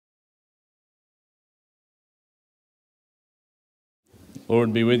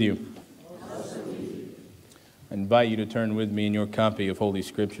Lord be with you. I invite you to turn with me in your copy of Holy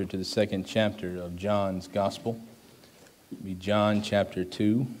Scripture to the second chapter of John's Gospel. It'll be John chapter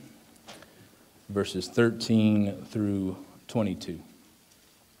 2, verses 13 through 22.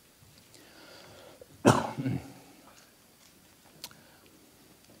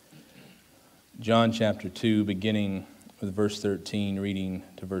 John chapter 2, beginning with verse 13, reading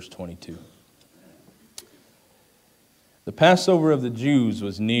to verse 22. The Passover of the Jews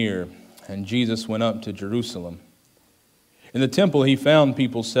was near, and Jesus went up to Jerusalem. In the temple he found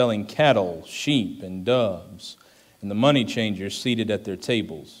people selling cattle, sheep, and doves, and the money changers seated at their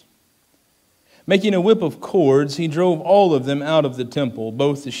tables. Making a whip of cords, he drove all of them out of the temple,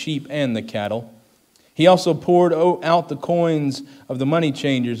 both the sheep and the cattle. He also poured out the coins of the money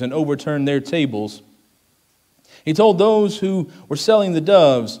changers and overturned their tables. He told those who were selling the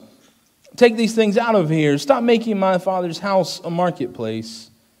doves, "Take these things out of here. Stop making my Father's house a marketplace."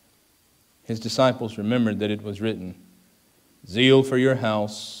 His disciples remembered that it was written, "Zeal for your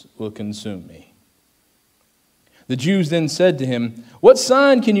house will consume me." The Jews then said to him, "What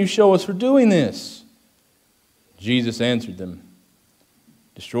sign can you show us for doing this?" Jesus answered them,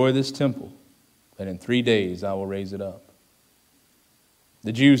 "Destroy this temple, and in 3 days I will raise it up."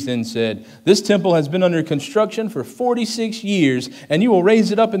 The Jews then said, "This temple has been under construction for 46 years, and you will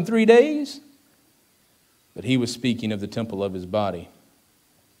raise it up in 3 days?" But he was speaking of the temple of his body.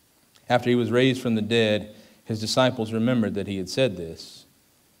 After he was raised from the dead, his disciples remembered that he had said this,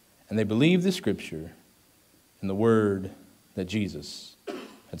 and they believed the Scripture and the word that Jesus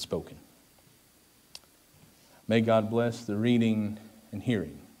had spoken. May God bless the reading and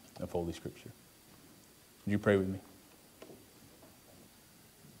hearing of Holy Scripture. Would you pray with me?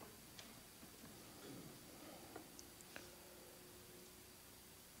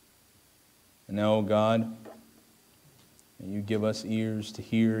 And now, O God, may you give us ears to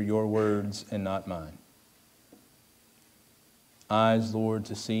hear your words and not mine. Eyes, Lord,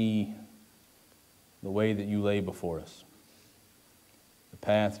 to see the way that you lay before us, the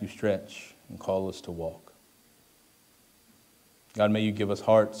path you stretch and call us to walk. God, may you give us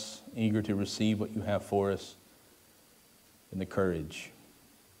hearts eager to receive what you have for us, and the courage,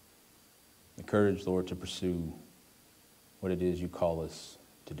 Lord, to pursue what it is you call us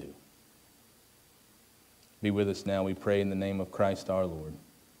to do. Be with us now, we pray, in the name of Christ our Lord.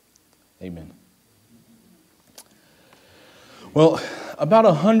 Amen. Well, about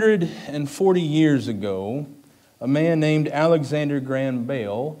 140 years ago, a man named Alexander Graham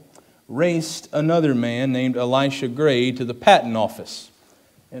Bell raced another man named Elisha Gray to the patent office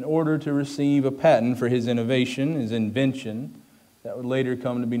in order to receive a patent for his innovation, his invention, that would later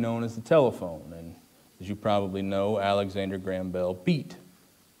come to be known as the telephone. And as you probably know, Alexander Graham Bell beat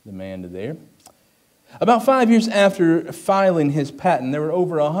the man to there. About 5 years after filing his patent, there were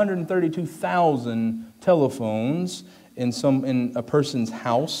over 132,000 telephones in a person's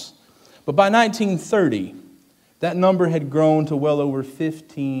house. But by 1930, that number had grown to well over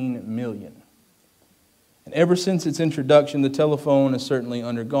 15 million. And ever since its introduction, the telephone has certainly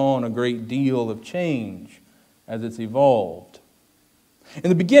undergone a great deal of change as it's evolved. In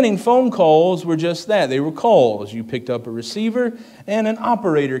the beginning, phone calls were just that. They were calls. You picked up a receiver, and an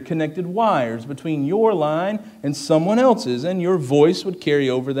operator connected wires between your line and someone else's, and your voice would carry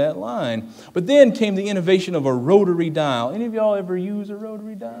over that line. But then came the innovation of a rotary dial. Any of y'all ever use a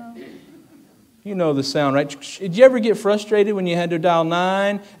rotary dial? You know the sound, right? Did you ever get frustrated when you had to dial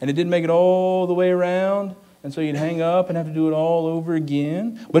 9 and it didn't make it all the way around? And so you'd hang up and have to do it all over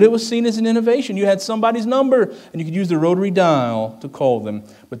again. But it was seen as an innovation. You had somebody's number, and you could use the rotary dial to call them.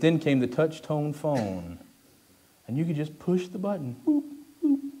 But then came the touch-tone phone. And you could just push the button, boop,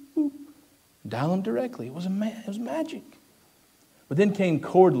 boop, boop, dial them directly. It was magic. But then came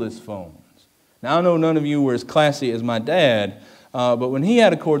cordless phones. Now, I know none of you were as classy as my dad, but when he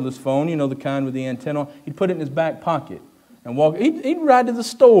had a cordless phone, you know, the kind with the antenna, he'd put it in his back pocket and walk. He'd ride to the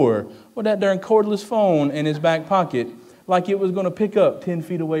store with that darn cordless phone in his back pocket like it was going to pick up 10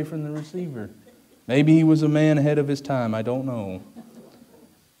 feet away from the receiver. Maybe he was a man ahead of his time. I don't know.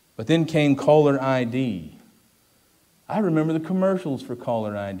 But then came caller ID. I remember the commercials for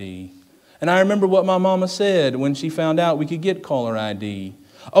caller ID. And I remember what my mama said when she found out we could get caller ID.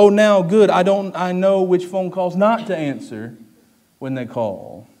 Oh, now, good. I know which phone calls not to answer when they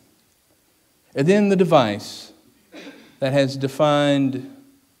call. And then the device that has defined,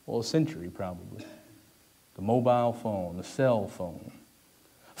 well, a century probably. The mobile phone, the cell phone.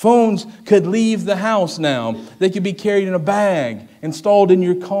 Phones could leave the house now. They could be carried in a bag, installed in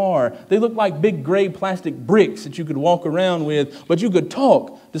your car. They look like big gray plastic bricks that you could walk around with, but you could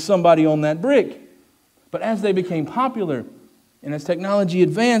talk to somebody on that brick. But as they became popular, And as technology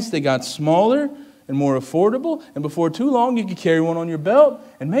advanced, they got smaller and more affordable. And before too long, you could carry one on your belt.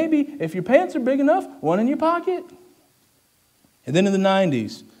 And maybe, if your pants are big enough, one in your pocket. And then in the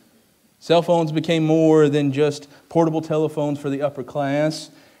 90s, cell phones became more than just portable telephones for the upper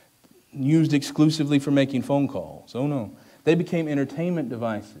class, used exclusively for making phone calls. Oh no. They became entertainment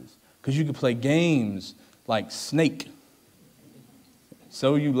devices because you could play games like Snake.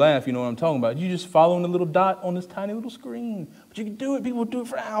 So you laugh, you know what I'm talking about. You just following the little dot on this tiny little screen. But you could do it. People would do it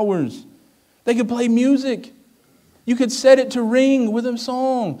for hours. They could play music. You could set it to ring with a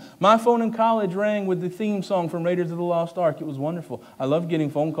song. My phone in college rang with the theme song from Raiders of the Lost Ark. It was wonderful. I loved getting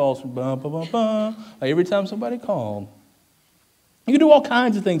phone calls from like every time somebody called. You could do all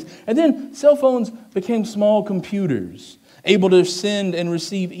kinds of things. And then cell phones became small computers, able to send and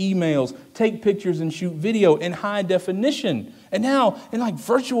receive emails, take pictures and shoot video in high definition. And now in like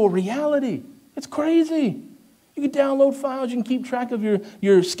virtual reality. It's crazy. You can download files, you can keep track of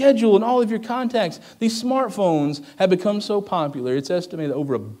your schedule and all of your contacts. These smartphones have become so popular, it's estimated that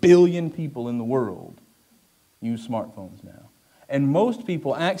over 1 billion people in the world use smartphones now. And most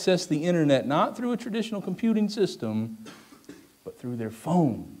people access the internet not through a traditional computing system, but through their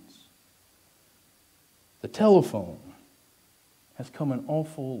phones. The telephone has come an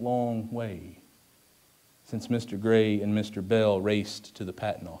awful long way since Mr. Gray and Mr. Bell raced to the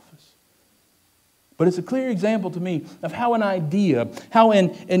patent office. But it's a clear example to me of how an idea, how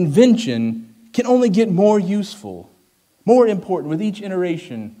an invention can only get more useful, more important with each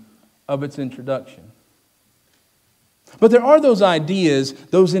iteration of its introduction. But there are those ideas,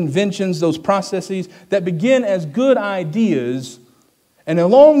 those inventions, those processes that begin as good ideas, and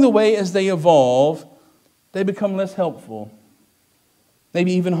along the way as they evolve, they become less helpful,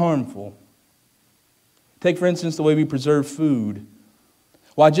 maybe even harmful. Take, for instance, the way we preserve food.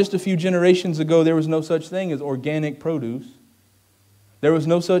 Why, just a few generations ago, there was no such thing as organic produce. There was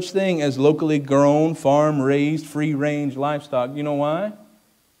no such thing as locally grown, farm-raised, free-range livestock. You know why?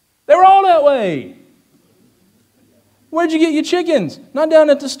 They were all that way. Where'd you get your chickens? Not down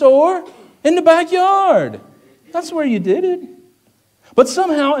at the store, in the backyard. That's where you did it. But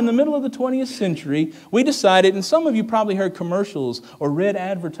somehow, in the middle of the 20th century, we decided, and some of you probably heard commercials or read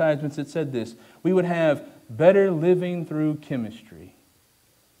advertisements that said this, we would have better living through chemistry.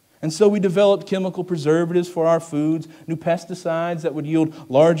 And so we developed chemical preservatives for our foods, new pesticides that would yield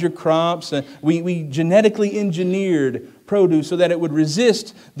larger crops. We genetically engineered produce so that it would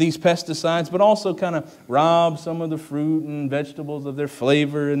resist these pesticides, but also kind of rob some of the fruit and vegetables of their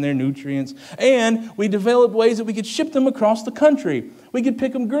flavor and their nutrients. And we developed ways that we could ship them across the country. We could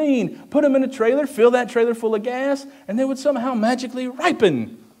pick them green, put them in a trailer, fill that trailer full of gas, and they would somehow magically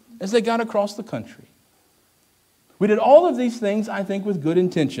ripen as they got across the country. We did all of these things, I think, with good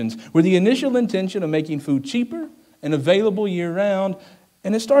intentions, with the initial intention of making food cheaper and available year-round,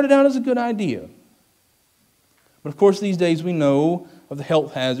 and it started out as a good idea. But of course, these days we know of the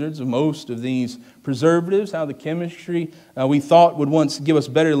health hazards of most of these preservatives, how the chemistry we thought would once give us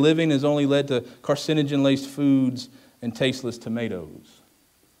better living has only led to carcinogen-laced foods and tasteless tomatoes.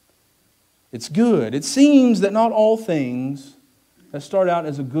 It's good. It seems that not all things that start out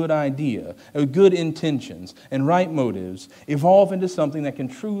as a good idea, with good intentions and right motives, evolve into something that can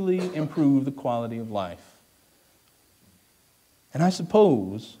truly improve the quality of life. And I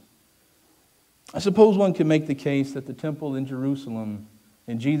suppose one could make the case that the temple in Jerusalem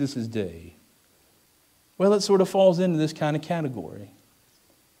in Jesus' day, well, it sort of falls into this kind of category.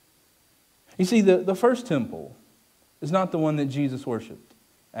 You see, the first temple is not the one that Jesus worshiped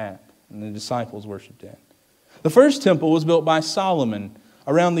at and the disciples worshiped at. The first temple was built by Solomon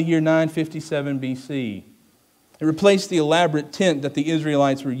around the year 957 BC. It replaced the elaborate tent that the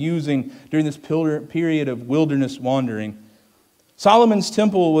Israelites were using during this period of wilderness wandering. Solomon's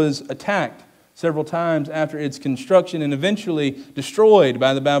temple was attacked several times after its construction and eventually destroyed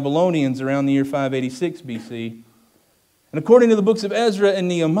by the Babylonians around the year 586 BC. And according to the books of Ezra and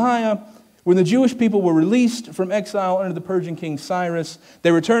Nehemiah, when the Jewish people were released from exile under the Persian king Cyrus,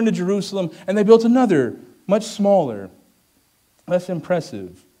 they returned to Jerusalem and they built another, much smaller, less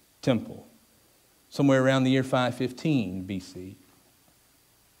impressive temple, somewhere around the year 515 BC.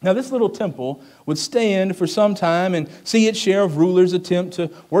 Now, this little temple would stand for some time and see its share of rulers attempt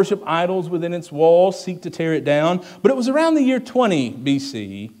to worship idols within its walls, seek to tear it down. But it was around the year 20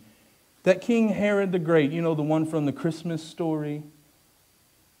 BC that King Herod the Great, you know, the one from the Christmas story,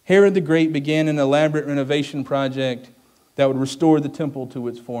 Herod the Great began an elaborate renovation project that would restore the temple to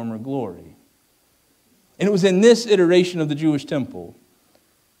its former glory. And it was in this iteration of the Jewish temple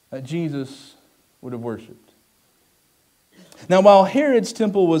that Jesus would have worshipped. Now, while Herod's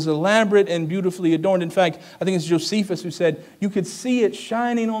temple was elaborate and beautifully adorned, in fact, I think it's Josephus who said, you could see it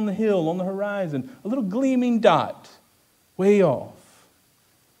shining on the hill, on the horizon, a little gleaming dot, way off.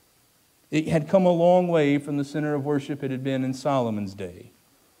 It had come a long way from the center of worship it had been in Solomon's day.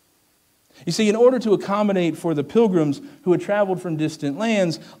 You see, in order to accommodate for the pilgrims who had traveled from distant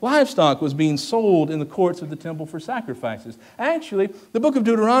lands, livestock was being sold in the courts of the temple for sacrifices. Actually, the book of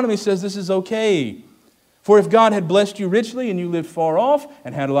Deuteronomy says this is okay. For if God had blessed you richly and you lived far off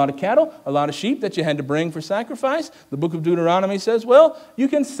and had a lot of cattle, a lot of sheep that you had to bring for sacrifice, the book of Deuteronomy says, well, you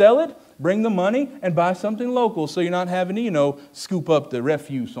can sell it, bring the money, and buy something local so you're not having to, scoop up the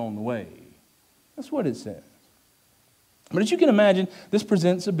refuse on the way. That's what it says. But as you can imagine, this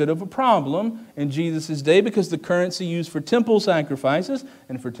presents a bit of a problem in Jesus' day because the currency used for temple sacrifices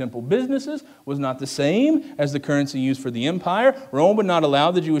and for temple businesses was not the same as the currency used for the empire. Rome would not allow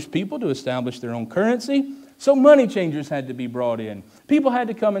the Jewish people to establish their own currency, so money changers had to be brought in. People had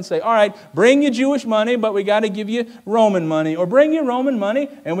to come and say, all right, bring your Jewish money, but we got to give you Roman money, or bring your Roman money,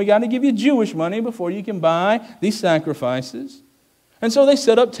 and we got to give you Jewish money before you can buy these sacrifices. And so they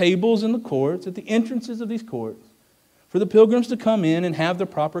set up tables in the courts, at the entrances of these courts, for the pilgrims to come in and have the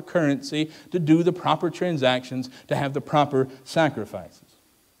proper currency, to do the proper transactions, to have the proper sacrifices.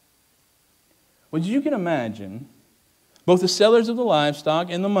 Well, as you can imagine, both the sellers of the livestock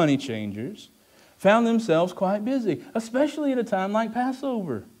and the money changers found themselves quite busy, especially at a time like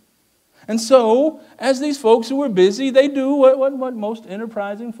Passover. And so, as these folks who were busy, they do what most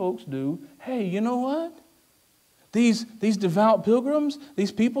enterprising folks do. Hey, you know what? These devout pilgrims,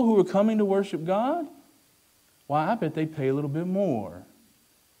 these people who are coming to worship God, why, I bet they'd pay a little bit more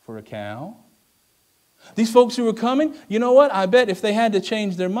for a cow. These folks who were coming, you know what? I bet if they had to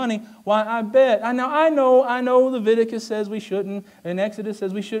change their money, why, I bet. I know Leviticus says we shouldn't, and Exodus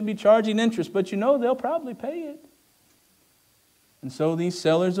says we shouldn't be charging interest, but they'll probably pay it. And so these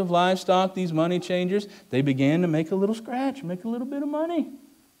sellers of livestock, these money changers, they began to make a little scratch, make a little bit of money.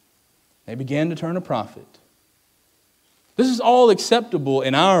 They began to turn a profit. This is all acceptable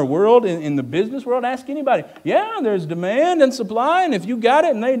in our world, in the business world. Ask anybody. Yeah, there's demand and supply, and if you got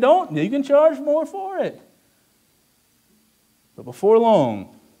it and they don't, you can charge more for it. But before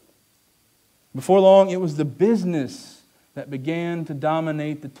long, it was the business that began to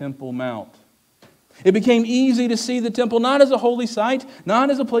dominate the Temple Mount. It became easy to see the temple not as a holy site, not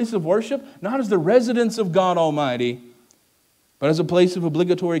as a place of worship, not as the residence of God Almighty, but as a place of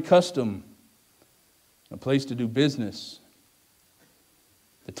obligatory custom, a place to do business.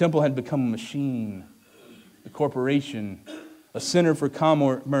 The temple had become a machine, a corporation, a center for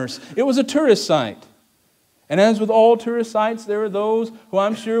commerce. It was a tourist site. And as with all tourist sites, there were those who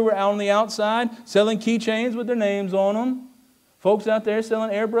I'm sure were out on the outside selling keychains with their names on them. Folks out there selling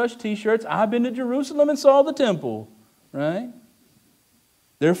airbrush t-shirts. I've been to Jerusalem and saw the temple, right?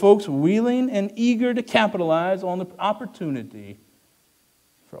 There are folks willing and eager to capitalize on the opportunity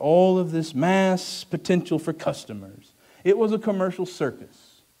for all of this mass potential for customers. It was a commercial circus.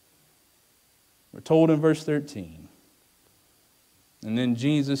 We're told in verse 13. And then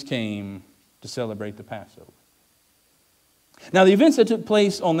Jesus came to celebrate the Passover. Now, the events that took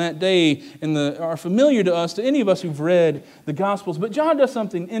place on that day are familiar to us, to any of us who've read the Gospels, but John does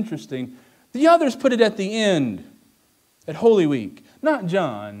something interesting. The others put it at the end, at Holy Week. Not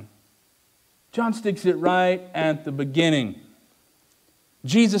John. John sticks it right at the beginning.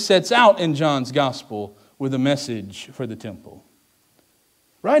 Jesus sets out in John's Gospel with a message for the temple.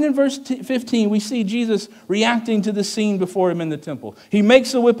 Right in verse 15, we see Jesus reacting to the scene before him in the temple. He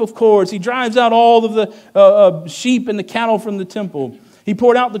makes a whip of cords. He drives out all of the sheep and the cattle from the temple. He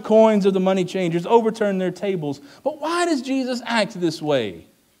poured out the coins of the money changers, overturned their tables. But why does Jesus act this way?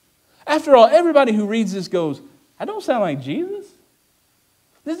 After all, everybody who reads this goes, that don't sound like Jesus.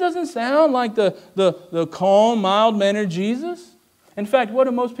 This doesn't sound like the calm, mild-mannered Jesus. In fact, what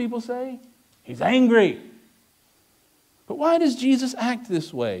do most people say? He's angry. But why does Jesus act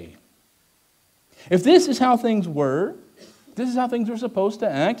this way? If this is how things were, if this is how things were supposed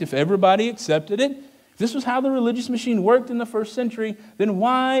to act, if everybody accepted it, if this was how the religious machine worked in the first century, then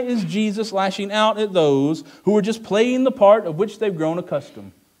why is Jesus lashing out at those who are just playing the part of which they've grown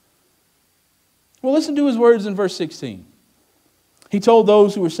accustomed? Well, listen to his words in verse 16. He told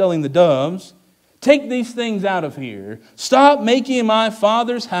those who were selling the doves, take these things out of here. Stop making my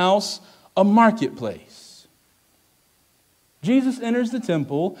Father's house a marketplace. Jesus enters the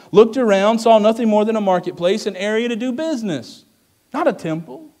temple, looked around, saw nothing more than a marketplace, an area to do business, not a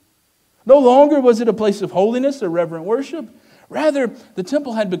temple. No longer was it a place of holiness or reverent worship. Rather, the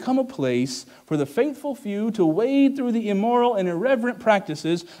temple had become a place for the faithful few to wade through the immoral and irreverent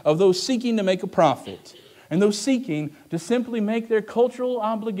practices of those seeking to make a profit. and those seeking to simply make their cultural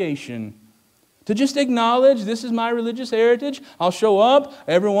obligation to just acknowledge, this is my religious heritage. I'll show up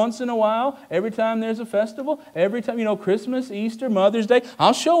every once in a while, every time there's a festival, every time, Christmas, Easter, Mother's Day.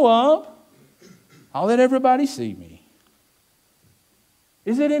 I'll show up. I'll let everybody see me.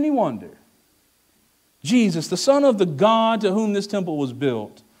 Is it any wonder Jesus, the Son of the God to whom this temple was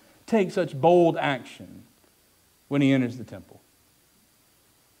built, takes such bold action when he enters the temple?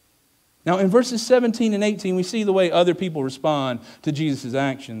 Now, in verses 17 and 18, we see the way other people respond to Jesus'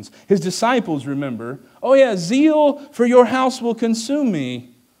 actions. His disciples remember, oh yeah, zeal for your house will consume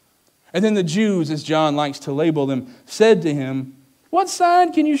me. And then the Jews, as John likes to label them, said to him, what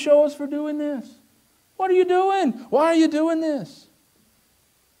sign can you show us for doing this? What are you doing? Why are you doing this?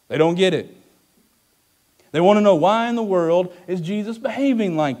 They don't get it. They want to know, why in the world is Jesus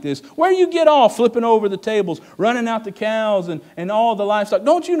behaving like this? Where do you get off flipping over the tables, running out the cows and all the livestock?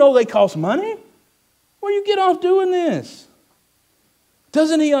 Don't you know they cost money? Where do you get off doing this?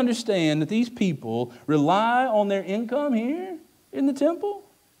 Doesn't he understand that these people rely on their income here in the temple?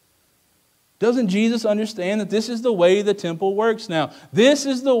 Doesn't Jesus understand that this is the way the temple works now? This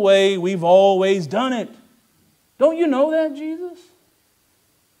is the way we've always done it. Don't you know that, Jesus?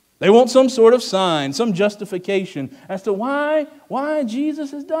 They want some sort of sign, some justification as to why Jesus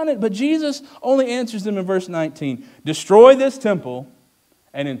has done it. But Jesus only answers them in verse 19. Destroy this temple,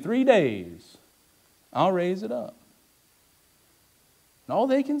 and in 3 days, I'll raise it up. And all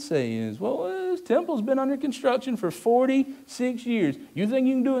they can say is, well, this temple's been under construction for 46 years. You think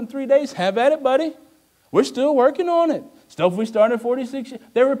you can do it in 3 days? Have at it, buddy. We're still working on it. Stuff we started 46 years.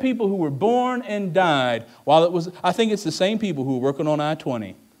 There were people who were born and died while it was, I think it's the same people who were working on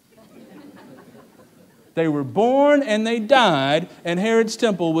I-20. They were born and they died, and Herod's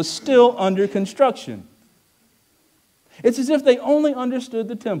temple was still under construction. It's as if they only understood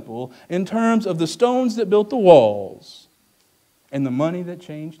the temple in terms of the stones that built the walls and the money that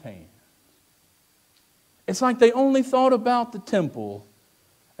changed hands. It's like they only thought about the temple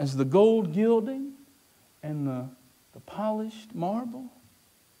as the gold gilding and the polished marble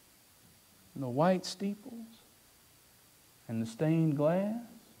and the white steeples and the stained glass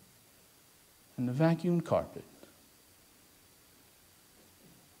and the vacuumed carpet.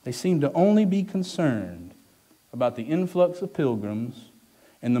 They seem to only be concerned about the influx of pilgrims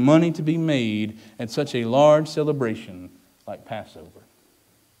and the money to be made at such a large celebration like Passover.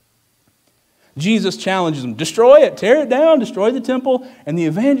 Jesus challenges them, destroy it, tear it down, destroy the temple, and the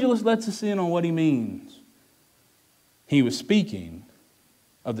evangelist lets us in on what he means. He was speaking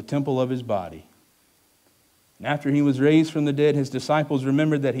of the temple of his body. And after he was raised from the dead, his disciples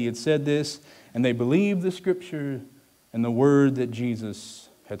remembered that he had said this, and they believed the scripture and the word that Jesus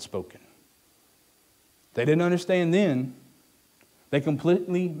had spoken. They didn't understand then. They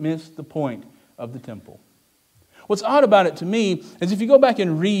completely missed the point of the temple. What's odd about it to me is if you go back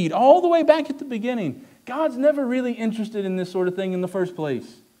and read all the way back at the beginning, God's never really interested in this sort of thing in the first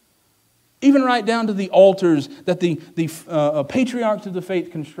place. Even right down to the altars that the patriarchs of the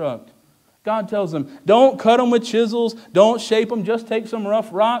faith construct. God tells them, don't cut them with chisels, don't shape them, just take some rough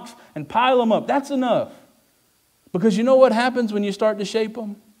rocks and pile them up. That's enough. Because you know what happens when you start to shape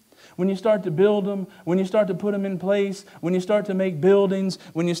them? When you start to build them, when you start to put them in place, when you start to make buildings,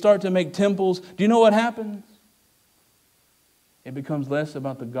 when you start to make temples, do you know what happens? It becomes less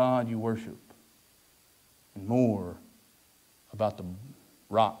about the God you worship and more about the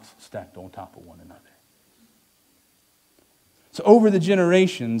rocks stacked on top of one another. So over the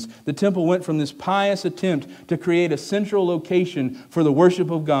generations, the temple went from this pious attempt to create a central location for the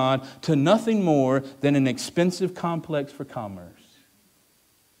worship of God to nothing more than an expensive complex for commerce.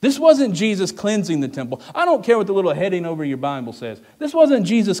 This wasn't Jesus cleansing the temple. I don't care what the little heading over your Bible says. This wasn't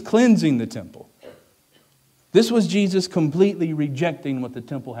Jesus cleansing the temple. This was Jesus completely rejecting what the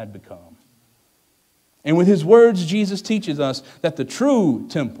temple had become. And with his words, Jesus teaches us that the true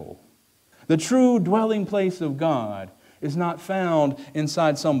temple, the true dwelling place of God, is not found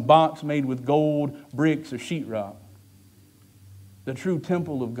inside some box made with gold, bricks, or sheetrock. The true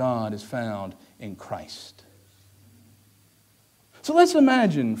temple of God is found in Christ. So let's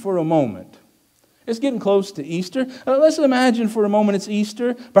imagine for a moment. It's getting close to Easter. Let's imagine for a moment it's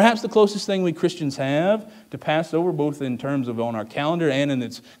Easter, perhaps the closest thing we Christians have to Passover, both in terms of on our calendar and in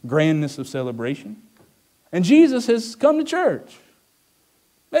its grandness of celebration. And Jesus has come to church.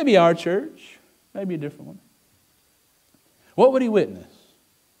 Maybe our church, maybe a different one. What would he witness?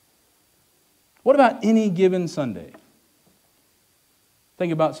 What about any given Sunday?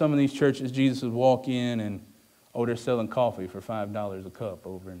 Think about some of these churches Jesus would walk in and, they're selling coffee for $5 a cup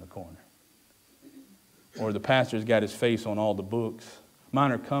over in the corner. Or the pastor's got his face on all the books.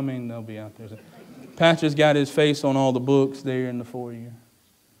 Mine are coming, they'll be out there. Pastor's got his face on all the books there in the foyer.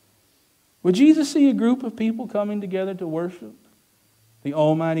 Would Jesus see a group of people coming together to worship the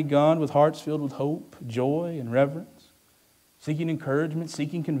Almighty God with hearts filled with hope, joy, and reverence, seeking encouragement,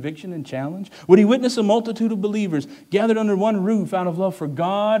 seeking conviction and challenge? Would he witness a multitude of believers gathered under one roof out of love for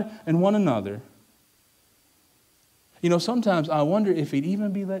God and one another? You know, sometimes I wonder if he'd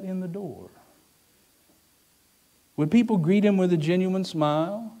even be let in the door. Would people greet him with a genuine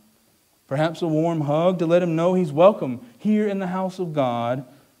smile, perhaps a warm hug to let him know he's welcome here in the house of God?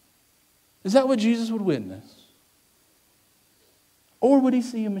 Is that what Jesus would witness? Or would he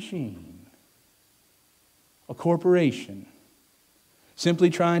see a machine, a corporation, simply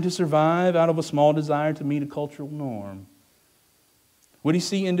trying to survive out of a small desire to meet a cultural norm? Would he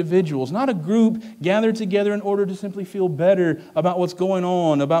see individuals, not a group, gathered together in order to simply feel better about what's going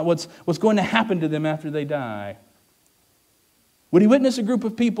on, about what's going to happen to them after they die? Would he witness a group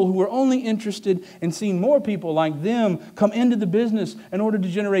of people who were only interested in seeing more people like them come into the business in order to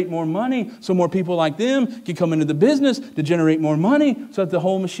generate more money, so more people like them can come into the business to generate more money, so that the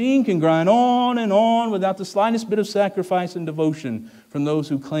whole machine can grind on and on without the slightest bit of sacrifice and devotion from those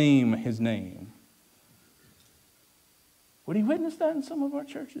who claim his name? Would he witness that in some of our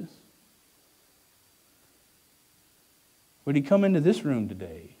churches? Would he come into this room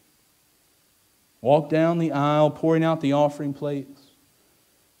today, walk down the aisle, pouring out the offering plates,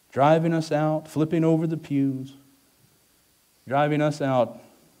 driving us out, flipping over the pews, driving us out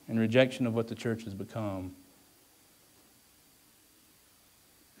in rejection of what the church has become?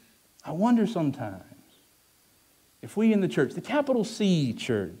 I wonder sometimes if we in the church, the capital C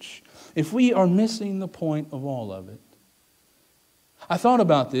church, if we are missing the point of all of it. I thought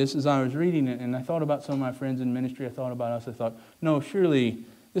about this as I was reading it, and I thought about some of my friends in ministry. I thought about us. I thought, no, surely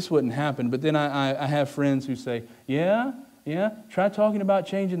this wouldn't happen. But then I have friends who say, yeah, try talking about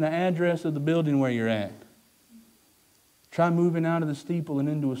changing the address of the building where you're at. Try moving out of the steeple and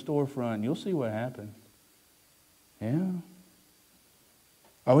into a storefront. You'll see what happens. Yeah.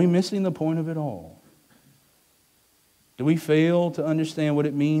 Are we missing the point of it all? Do we fail to understand what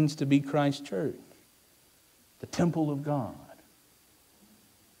it means to be Christ's church, the temple of God?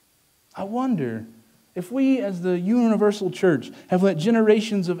 I wonder if we as the universal church have let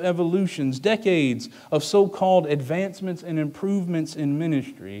generations of evolutions, decades of so-called advancements and improvements in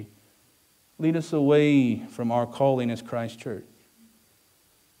ministry lead us away from our calling as Christ's church.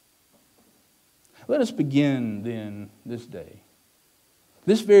 Let us begin then this day,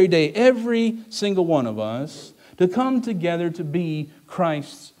 this very day, every single one of us, to come together to be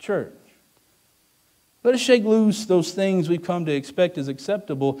Christ's church. Let us shake loose those things we've come to expect as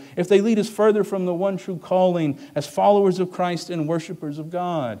acceptable if they lead us further from the one true calling as followers of Christ and worshipers of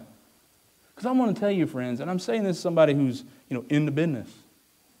God. Because I want to tell you, friends, and I'm saying this as somebody who's in the business,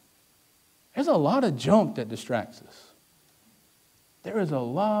 there's a lot of junk that distracts us. There is a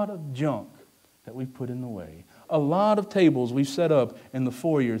lot of junk that we've put in the way. A lot of tables we've set up in the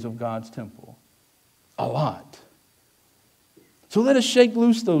foyers of God's temple. A lot. So let us shake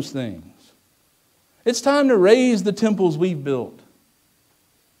loose those things. It's time to raise the temples we've built.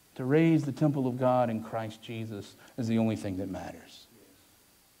 To raise the temple of God in Christ Jesus is the only thing that matters.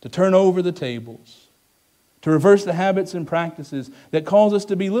 To turn over the tables. To reverse the habits and practices that cause us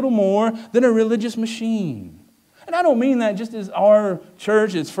to be little more than a religious machine. And I don't mean that just as our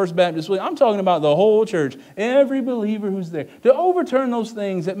church, it's First Baptist. I'm talking about the whole church. Every believer who's there. To overturn those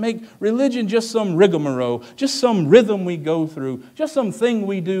things that make religion just some rigmarole. Just some rhythm we go through. Just some thing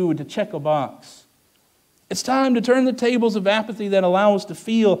we do to check a box. It's time to turn the tables of apathy that allow us to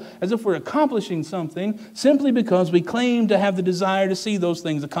feel as if we're accomplishing something simply because we claim to have the desire to see those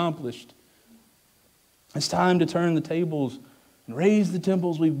things accomplished. It's time to turn the tables and raise the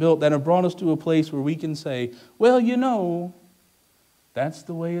temples we've built that have brought us to a place where we can say, well, that's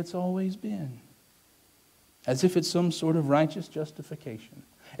the way it's always been. As if it's some sort of righteous justification.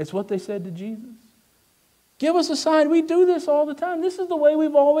 It's what they said to Jesus. Give us a sign. We do this all the time. This is the way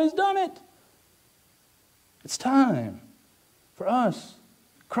we've always done it. It's time for us,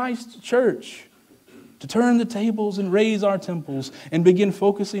 Christ's church, to turn the tables and raise our temples and begin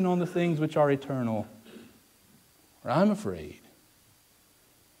focusing on the things which are eternal. Or I'm afraid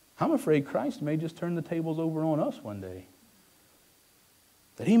Christ may just turn the tables over on us one day.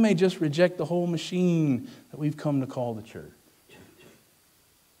 That he may just reject the whole machine that we've come to call the church.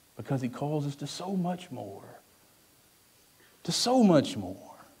 Because he calls us to so much more. To so much more.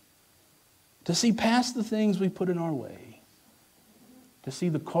 To see past the things we put in our way. To see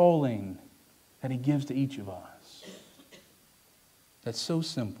the calling that he gives to each of us. That's so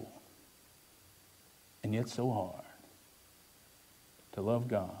simple and yet so hard. To love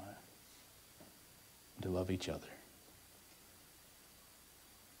God and to love each other.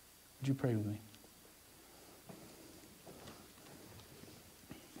 Would you pray with me?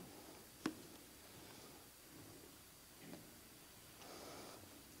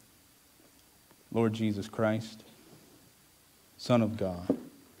 Lord Jesus Christ, Son of God,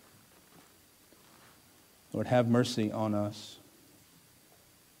 Lord, have mercy on us.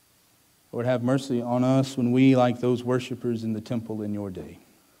 Lord, have mercy on us when we, like those worshipers in the temple in your day.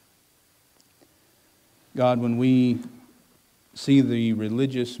 God, when we see the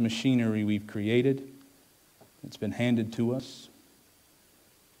religious machinery we've created, it's been handed to us.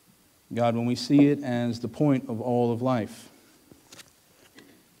 God, when we see it as the point of all of life,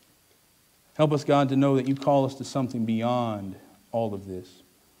 help us, God, to know that you call us to something beyond all of this.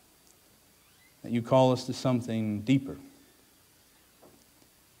 That you call us to something deeper.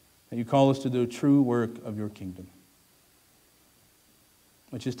 That you call us to the true work of your kingdom,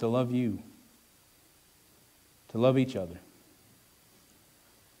 which is to love you, to love each other,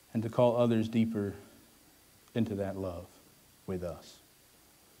 and to call others deeper into that love with us.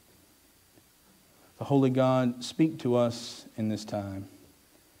 The Holy God, speak to us in this time.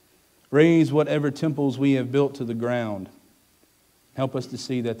 Raise whatever temples we have built to the ground. Help us to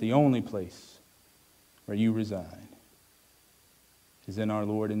see that the only place where you reside is in our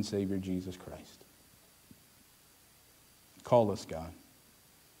Lord and Savior Jesus Christ. Call us, God,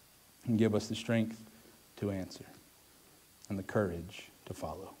 and give us the strength to answer and the courage to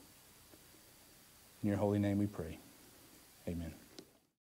follow. In your holy name we pray. Amen.